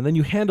JSON, and then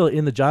you handle it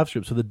in the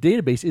JavaScript. So the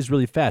database is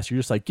really fast. You're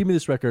just like, give me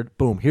this record,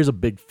 boom, here's a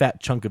big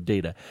fat chunk of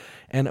data.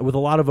 And with a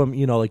lot of them,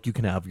 like you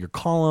can have your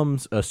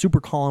columns, a super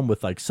column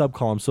with like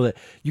subcolumns, so that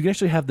you can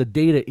actually have the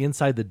data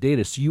inside the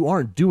data. So you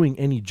aren't doing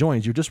any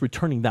joins. You're just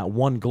returning that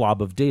one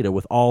glob of data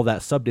with all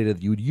that subdata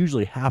that you would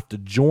usually have to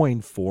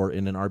join for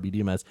in an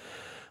RBDMS.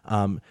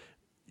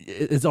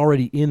 It's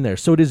already in there.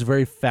 So it is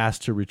very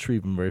fast to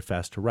retrieve and very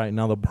fast to write.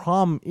 Now, the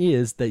problem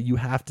is that you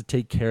have to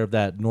take care of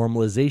that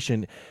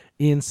normalization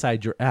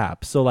inside your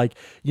app. So like,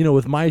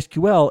 with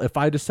MySQL, if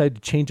I decide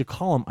to change a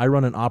column, I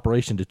run an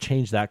operation to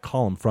change that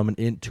column from an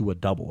int to a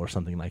double or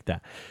something like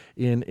that.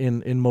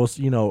 In most,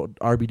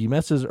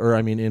 RBDMSs, or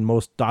in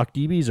most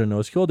DocDBs or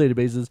NoSQL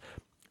databases,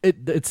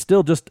 it's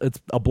still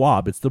it's a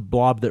blob. It's the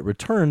blob that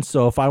returns.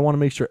 So if I want to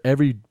make sure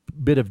every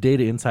bit of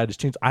data inside is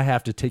changed, I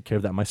have to take care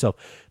of that myself.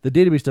 The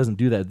database doesn't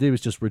do that. The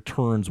database just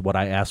returns what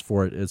I asked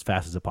for it as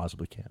fast as it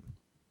possibly can.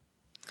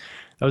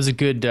 That was a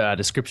good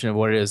description of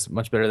what it is,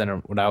 much better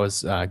than what I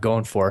was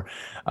going for.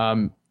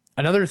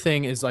 Another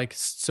thing is like,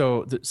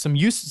 so some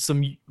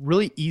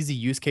really easy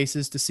use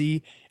cases to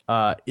see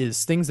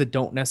is things that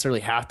don't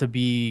necessarily have to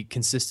be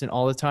consistent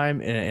all the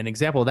time. And an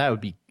example of that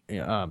would be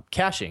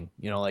caching.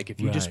 Like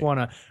if you just want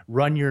to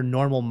run your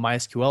normal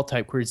MySQL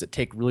type queries that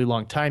take really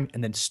long time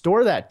and then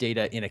store that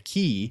data in a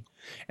key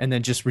and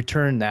then just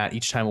return that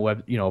each time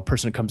a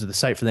person comes to the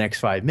site for the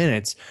next 5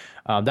 minutes,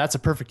 that's a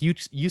perfect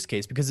use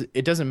case, because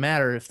it doesn't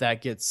matter if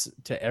that gets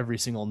to every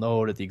single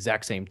node at the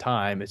exact same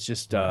time. It's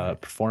just a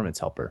performance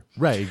helper.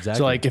 Right, exactly.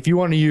 So like if you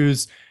want to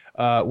use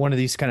one of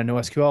these kind of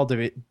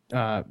NoSQL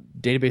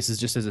databases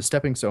just as a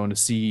stepping stone to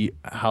see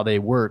how they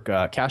work,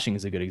 caching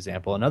is a good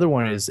example. Another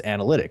one is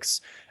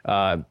analytics.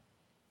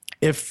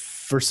 If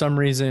for some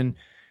reason,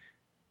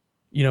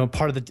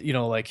 part of the,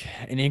 like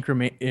an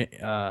increment,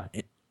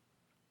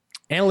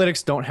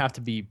 analytics don't have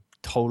to be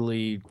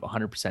totally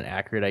 100%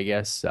 accurate, I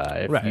guess.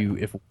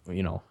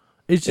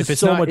 It's just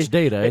so much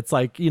data. It's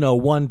like,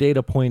 one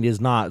data point is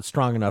not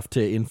strong enough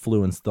to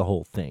influence the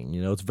whole thing.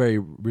 It's very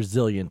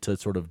resilient to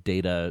sort of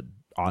data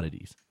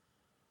oddities.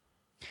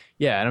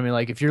 Yeah, and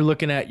like if you're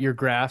looking at your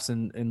graphs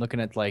and looking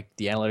at like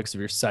the analytics of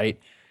your site,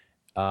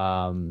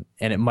 and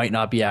it might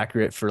not be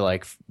accurate for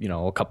like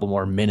a couple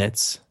more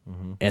minutes,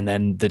 and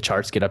then the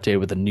charts get updated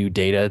with the new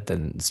data,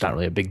 then it's not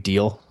really a big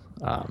deal.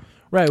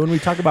 Right. When we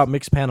talk about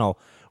Mixpanel,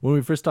 when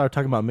we first started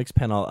talking about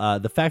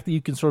Mixpanel, the fact that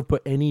you can sort of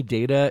put any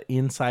data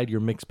inside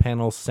your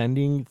Mixpanel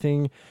sending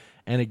thing,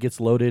 and it gets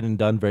loaded and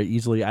done very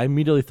easily. I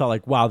immediately thought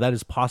like, wow, that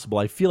is possible.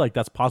 I feel like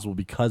that's possible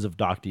because of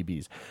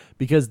DocDBs,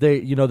 because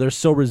they're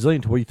so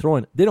resilient to what you throw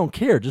in. They don't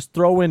care. Just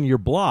throw in your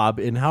blob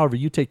and however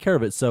you take care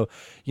of it. So,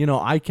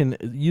 I can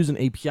use an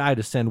API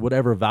to send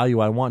whatever value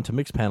I want to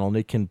Mixpanel, and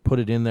it can put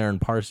it in there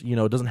and parse,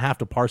 it doesn't have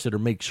to parse it or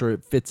make sure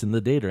it fits in the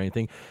data or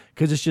anything,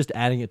 because it's just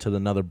adding it to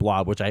another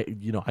blob, which I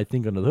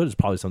think under the hood is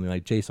probably something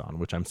like JSON,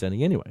 which I'm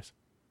sending anyways.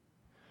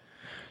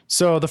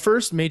 So the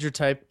first major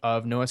type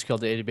of NoSQL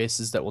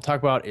databases that we'll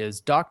talk about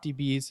is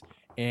DocDBs,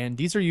 and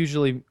these are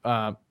usually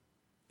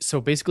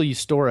so basically you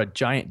store a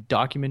giant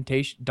document,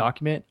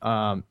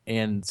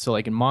 and so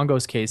like in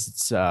Mongo's case,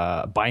 it's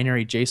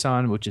binary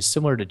JSON, which is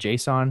similar to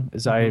JSON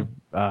as I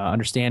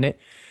understand it.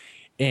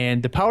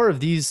 And the power of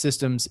these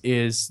systems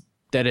is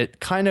that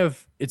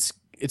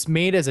it's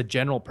made as a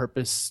general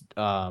purpose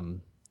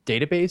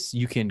database.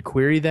 You can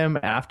query them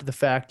after the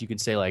fact. You can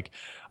say like,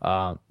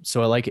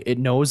 so like it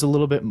knows a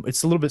little bit.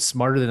 It's a little bit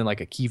smarter than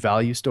like a key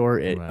value store.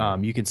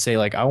 You can say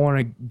like, I want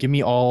to give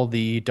me all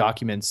the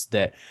documents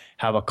that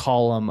have a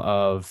column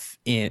of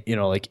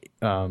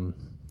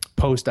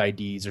post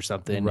IDs or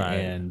something,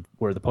 and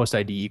where the post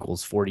ID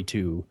equals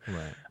 42,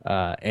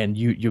 and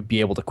you'll be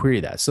able to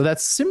query that. So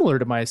that's similar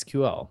to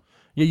MySQL.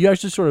 Yeah, you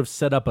actually sort of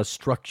set up a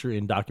structure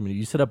in document.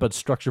 You set up a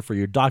structure for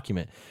your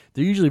document.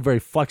 They're usually very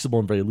flexible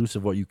and very loose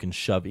of what you can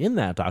shove in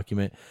that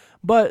document.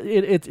 But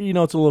it's a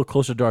little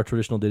closer to our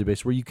traditional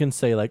database where you can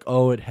say like,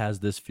 oh, it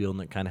has this field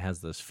and it kind of has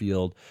this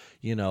field,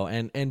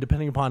 and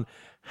depending upon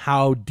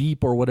how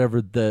deep or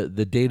whatever the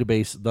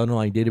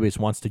underlying database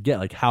wants to get,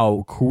 like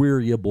how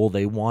queryable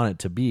they want it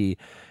to be,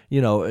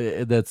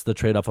 that's the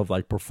trade-off of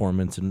like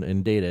performance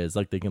and data. Is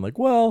like they can like,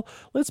 well,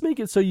 let's make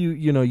it so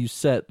you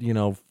set,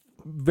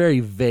 very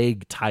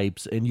vague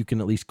types and you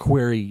can at least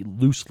query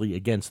loosely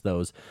against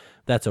those.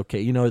 That's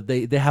okay.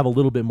 They have a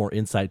little bit more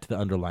insight to the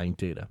underlying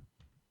data.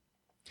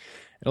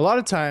 And a lot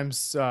of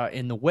times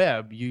in the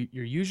web,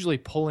 you're usually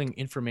pulling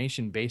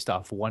information based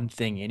off one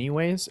thing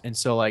anyways. And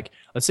so like,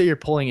 let's say you're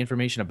pulling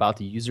information about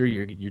the user,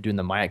 you're doing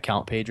the My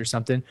Account page or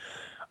something.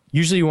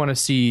 Usually you want to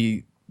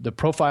see the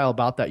profile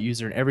about that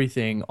user and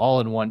everything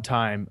all in one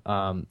time.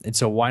 And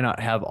so why not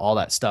have all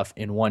that stuff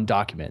in one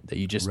document that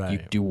you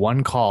do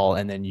one call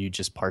and then you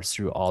just parse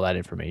through all that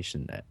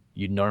information that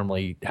you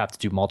normally have to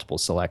do multiple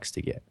selects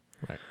to get.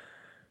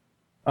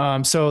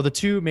 Right. So the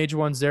two major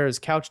ones there is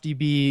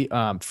CouchDB.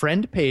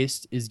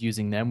 FriendPaste is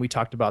using them. We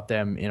talked about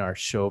them in our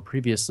show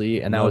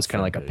previously, and that was kind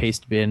of like a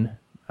paste bin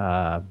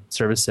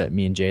service that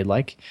me and Jade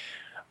like.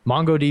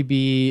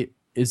 MongoDB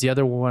is the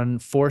other one.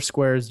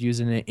 Foursquare is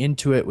using it.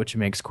 Intuit, which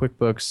makes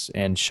QuickBooks,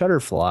 and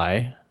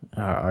Shutterfly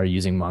are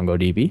using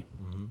MongoDB.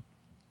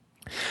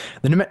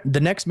 The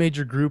next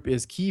major group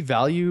is key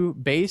value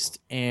based,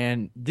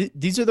 and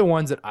these are the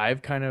ones that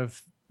I've kind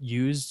of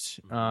used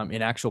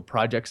in actual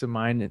projects of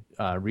mine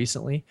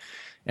recently.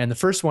 And the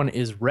first one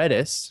is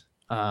Redis,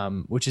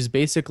 which is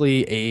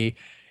basically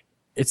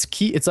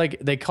it's like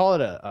they call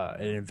it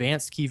an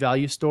advanced key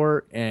value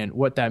store, and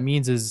what that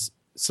means is,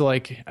 so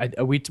like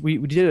we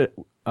did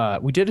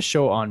a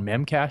show on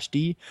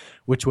Memcached,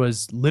 which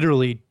was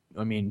literally,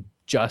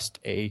 just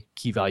a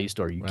key value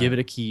store. You give it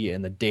a key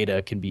and the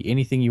data can be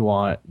anything you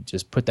want.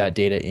 Just put that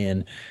data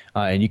in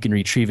and you can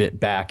retrieve it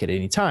back at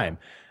any time.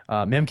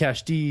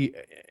 Memcached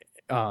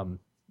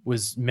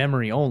was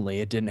memory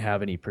only. It didn't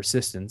have any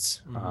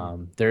persistence.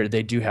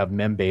 They do have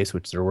Membase,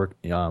 which they're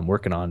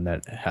working on,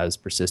 that has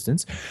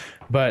persistence.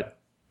 But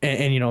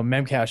and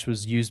Memcache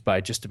was used by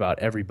just about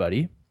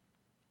everybody.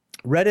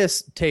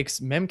 Redis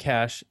takes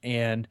Memcache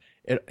and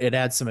it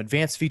adds some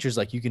advanced features,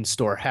 like you can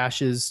store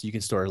hashes, you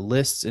can store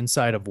lists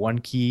inside of one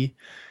key,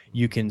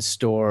 you can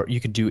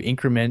do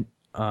increment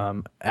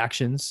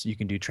actions, you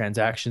can do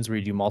transactions where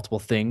you do multiple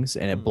things,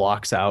 and it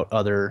blocks out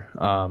other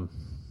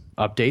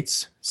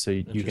updates, so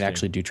you can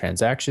actually do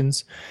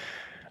transactions.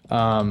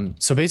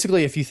 So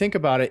basically, if you think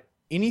about it,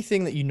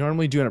 anything that you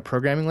normally do in a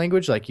programming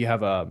language, like you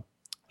have an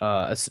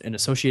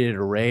associated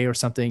array or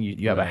something,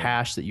 you have a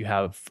hash that you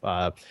have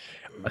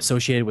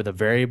associated with a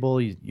variable,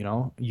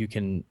 you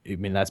can,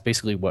 that's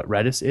basically what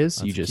Redis is.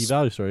 That's you just key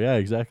value store. Yeah,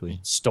 exactly.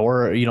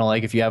 Store,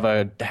 like if you have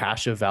a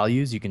hash of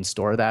values, you can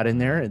store that in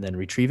there and then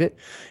retrieve it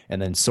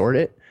and then sort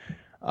it.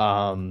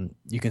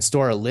 You can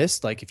store a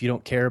list, like if you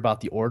don't care about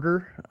the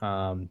order,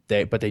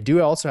 but they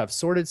do also have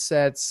sorted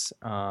sets,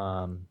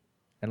 and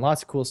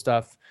lots of cool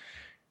stuff.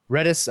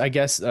 Redis, I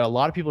guess a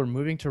lot of people are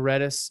moving to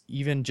Redis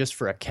even just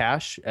for a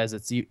cache, as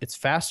it's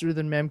faster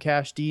than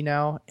Memcached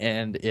now,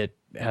 and it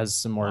has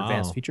some more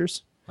advanced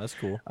features. That's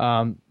cool.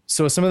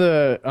 So some of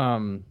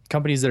the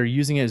companies that are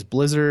using it is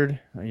Blizzard.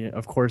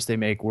 Of course, they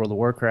make World of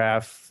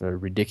Warcraft, a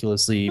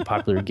ridiculously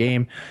popular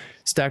game.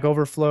 Stack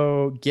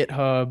Overflow,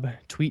 GitHub,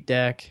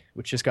 TweetDeck,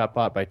 which just got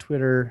bought by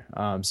Twitter.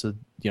 So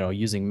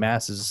using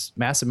mass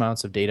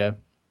amounts of data.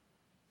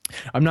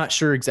 I'm not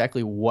sure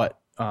exactly what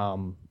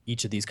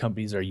each of these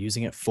companies are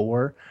using it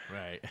for,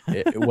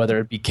 whether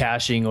it be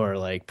caching or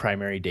like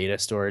primary data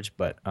storage.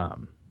 But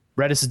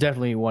Redis is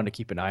definitely one to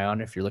keep an eye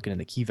on if you're looking at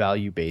the key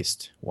value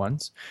based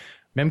ones.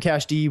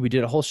 Memcached, we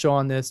did a whole show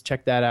on this.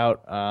 Check that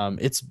out.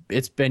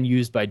 It's been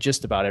used by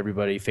just about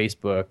everybody,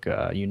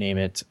 Facebook, you name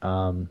it.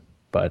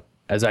 But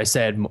as I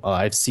said,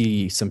 I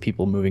see some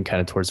people moving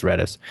kind of towards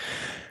Redis.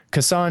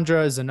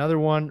 Cassandra is another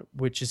one,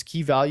 which is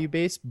key value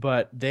based,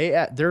 but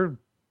they're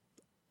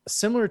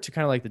similar to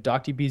kind of like the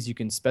DocDBs. You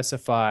can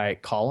specify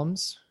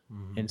columns,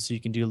 and so you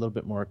can do a little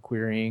bit more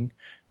querying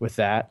with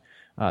that.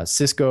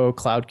 Cisco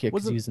CloudKick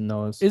is using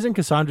those. Isn't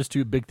Cassandra's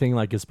too big thing?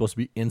 Like it's supposed to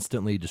be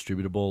instantly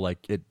distributable,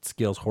 like it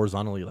scales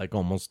horizontally, like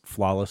almost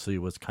flawlessly.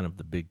 Was kind of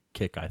the big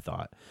kick, I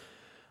thought.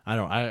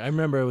 I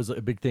remember it was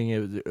a big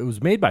thing. It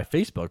was made by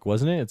Facebook,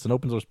 wasn't it? It's an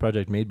open source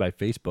project made by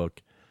Facebook.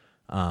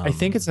 I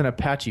think it's an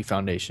Apache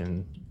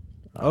Foundation.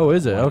 Oh,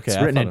 is it? Okay,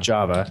 it's written in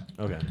Java.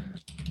 Okay.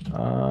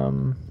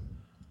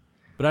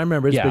 But I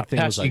remember its big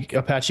thing was like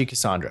Apache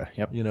Cassandra.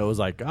 Yep. You know, it was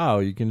like, oh,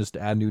 you can just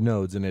add new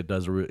nodes, and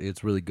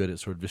it's really good at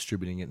sort of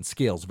distributing it and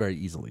scales very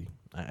easily.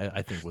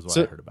 I think was what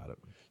I heard about it.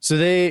 So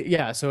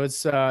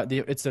it's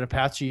an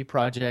Apache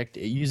project.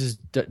 It uses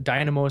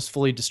Dynamo's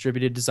fully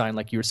distributed design,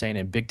 like you were saying,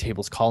 and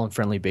Bigtable's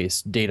column-friendly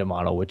based data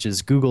model, which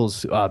is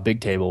Google's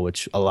Bigtable,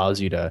 which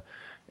allows you to.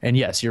 And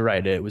yes, you're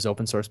right. It was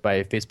open sourced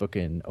by Facebook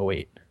in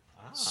 2008.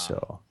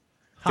 So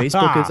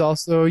Facebook is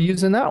also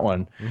using that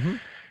one.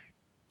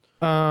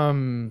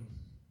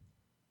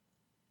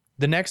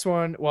 The next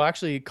one, well,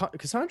 actually,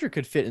 Cassandra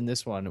could fit in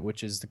this one,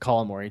 which is the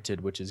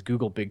column-oriented, which is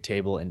Google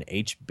Bigtable and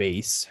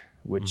HBase,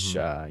 which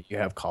you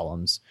have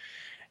columns.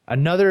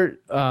 Another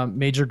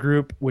major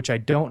group, which I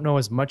don't know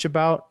as much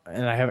about,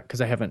 and I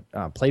haven't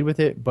played with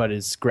it, but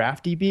is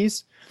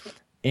GraphDBs.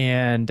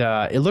 And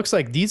it looks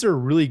like these are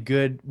really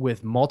good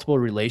with multiple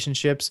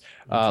relationships,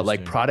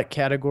 like product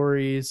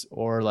categories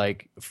or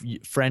like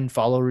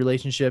friend-follow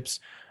relationships.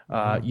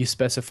 You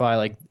specify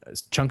like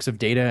chunks of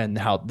data and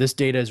how this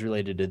data is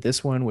related to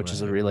this one, which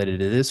is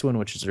related to this one,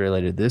 which is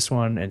related to this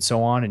one, and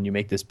so on. And you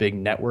make this big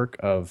network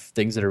of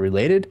things that are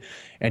related,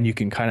 and you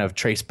can kind of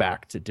trace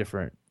back to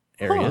different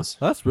areas.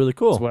 That's really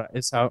cool.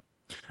 It's how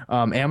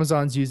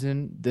Amazon's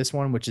using this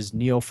one, which is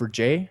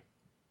Neo4j.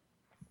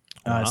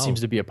 It seems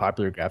to be a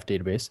popular graph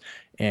database.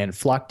 And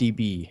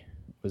FlockDB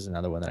was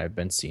another one that I've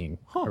been seeing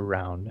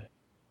around.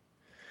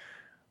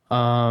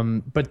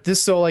 But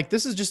this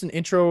is just an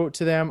intro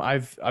to them.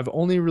 I've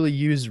only really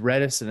used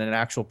Redis in an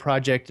actual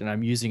project, and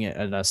I'm using it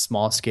at a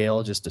small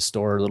scale just to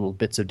store little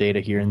bits of data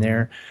here and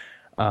there.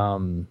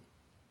 But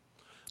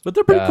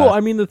they're pretty cool. I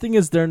mean, the thing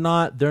is, they're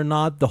not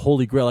the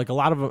holy grail. Like a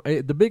lot of them,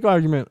 the big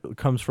argument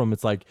comes from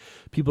it's like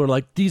people are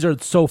like, these are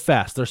so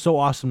fast, they're so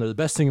awesome, they're the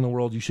best thing in the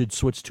world. You should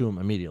switch to them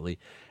immediately.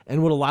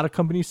 And what a lot of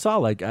companies saw,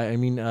 like I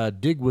mean,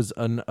 Dig was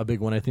a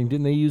big one. I think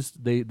didn't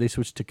they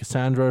switched to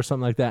Cassandra or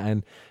something like that,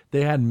 and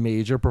they had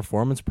major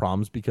performance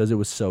problems because it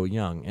was so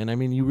young. And I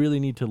mean, you really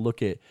need to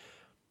look at.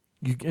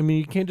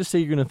 You can't just say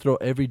you're going to throw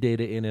every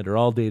data in it or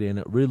all data in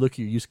it. Really look at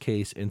your use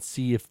case and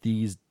see if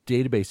these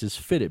databases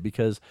fit it,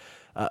 because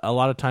a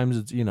lot of times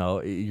it's you're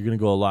going to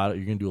do a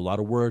lot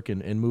of work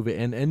and move it,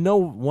 and no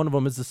one of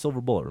them is the silver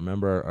bullet.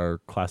 Remember our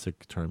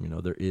classic term,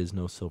 there is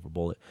no silver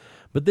bullet,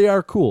 but they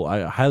are cool.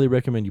 I highly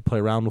recommend you play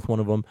around with one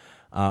of them.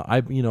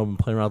 I've been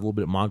playing around a little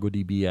bit with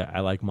MongoDB.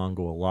 I like Mongo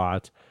a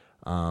lot.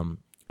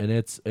 And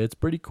it's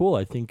pretty cool.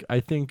 I think we're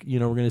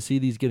going to see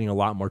these getting a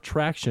lot more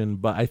traction,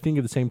 but I think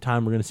at the same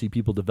time we're going to see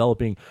people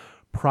developing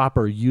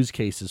proper use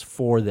cases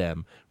for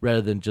them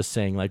rather than just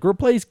saying like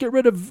get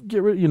rid of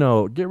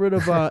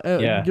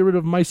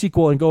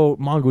MySQL and go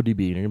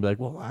MongoDB, and you're gonna be like,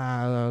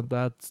 well,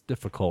 that's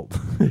difficult.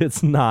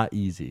 It's not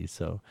easy.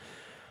 So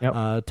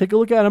take a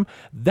look at them.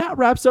 That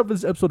wraps up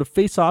this episode of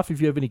Face Off.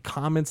 If you have any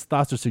comments,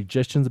 thoughts, or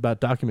suggestions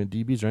about document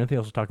DBs or anything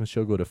else we're talking on the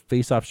show, go to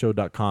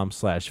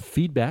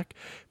faceoffshow.com/feedback.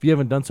 If you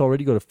haven't done so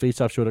already, go to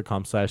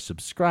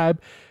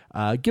faceoffshow.com/subscribe.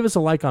 Give us a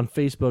like on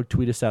Facebook,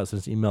 tweet us out, send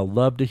us an email.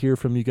 Love to hear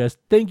from you guys.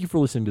 Thank you for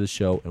listening to the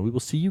show, and we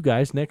will see you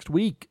guys next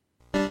week.